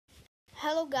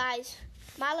Hello guys,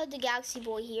 Milo the Galaxy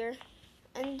Boy here,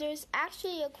 and there's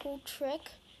actually a cool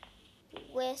trick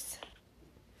with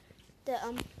the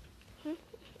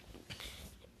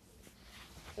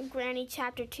Granny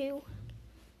Chapter 2.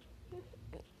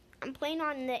 I'm playing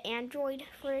on the Android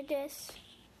for this.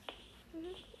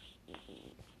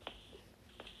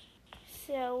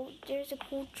 So there's a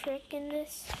cool trick in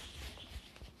this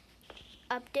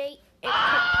update.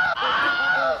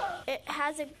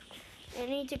 It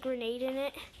needs a grenade in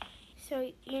it.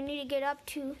 So you need to get up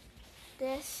to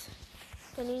this.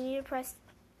 Then you need to press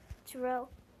 0.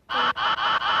 Then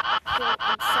go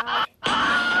inside.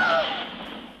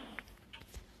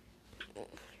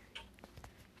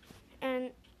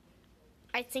 And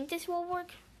I think this will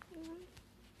work.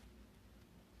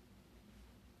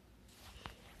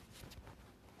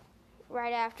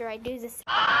 Right after I do this.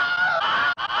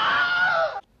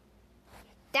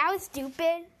 That was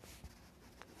stupid.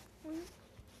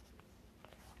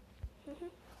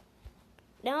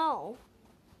 No.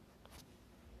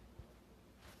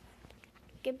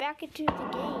 Get back into the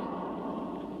game.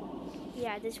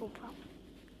 Yeah, this will pop.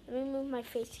 Let me move my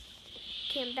face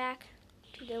cam back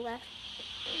to the left.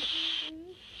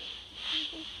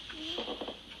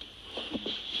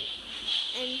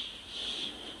 And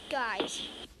guys,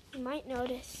 you might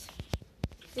notice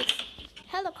this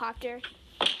helicopter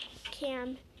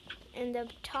cam in the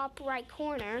top right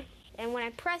corner, and when I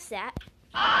press that,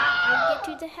 I get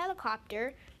to the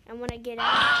helicopter, and when I get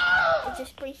out, it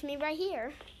just brings me right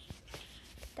here.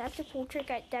 That's a cool trick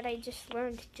that I just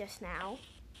learned just now.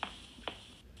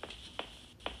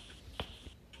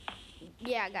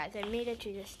 Yeah, guys, I made it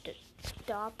to the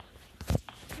stop.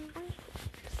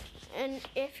 And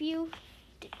if you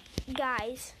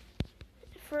guys,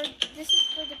 this is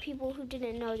for the people who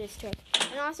didn't know this trick.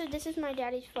 And also, this is my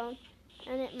daddy's phone,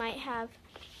 and it might have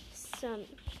some,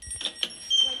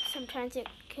 like sometimes it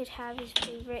could have his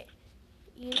favorite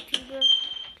YouTuber.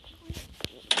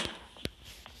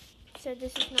 So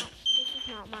this is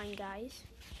not mine, guys.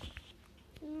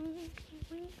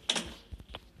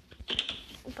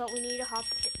 But we need to hop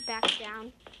back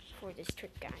down for this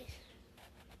trick, guys.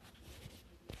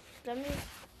 Let me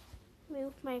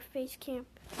move my face cam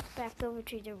back over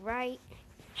to the right.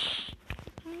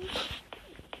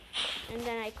 And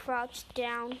then I crouch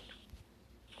down.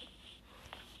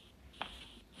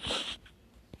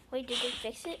 Wait, did they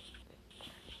fix it?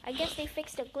 I guess they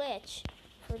fixed a glitch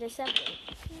for this update.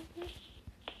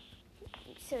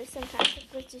 So sometimes the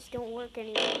glitches don't work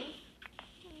anymore.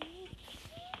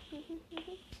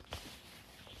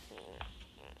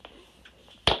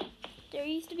 There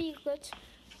used to be a glitch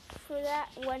for that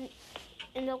when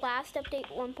in the last update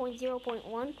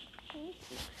 1.0.1,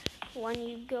 when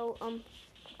you go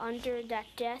under that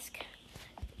desk,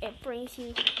 it brings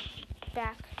you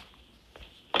back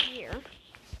here.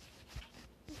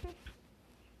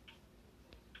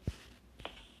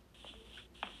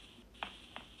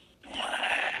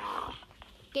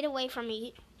 Get away from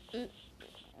me,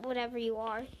 whatever you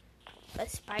are. A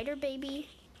spider baby?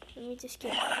 Let me just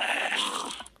get...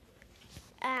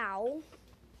 Ow.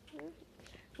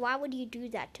 Why would you do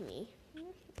that to me?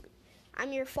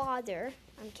 I'm your father.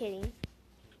 I'm kidding.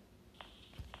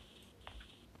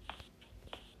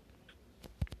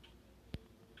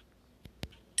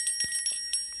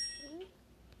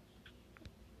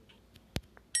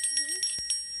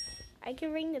 I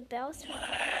can ring the bell.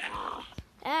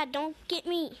 Ah, don't get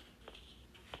me.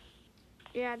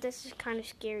 Yeah, this is kind of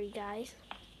scary, guys.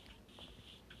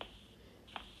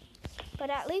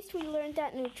 But at least we learned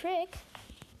that new trick.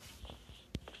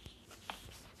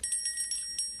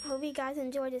 Hope you guys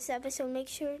enjoyed this episode. Make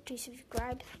sure to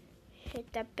subscribe,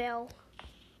 hit that bell,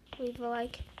 leave a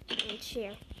like, and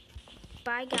share.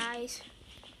 Bye, guys.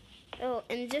 Oh,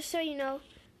 and just so you know,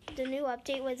 the new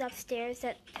update was upstairs,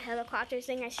 that helicopter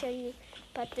thing I showed you,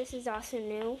 but this is also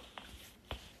new.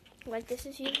 Like, this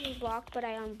is usually blocked, but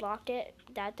I unblocked it.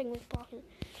 That thing was blocking.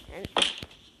 And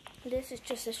this is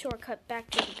just a shortcut back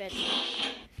to the bed.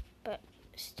 But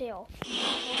still,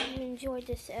 hope you enjoyed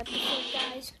this episode,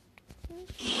 guys.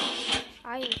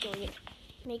 I enjoyed it.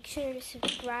 Make sure to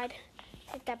subscribe,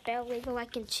 hit that bell, leave a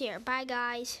like, and share. Bye,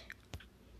 guys.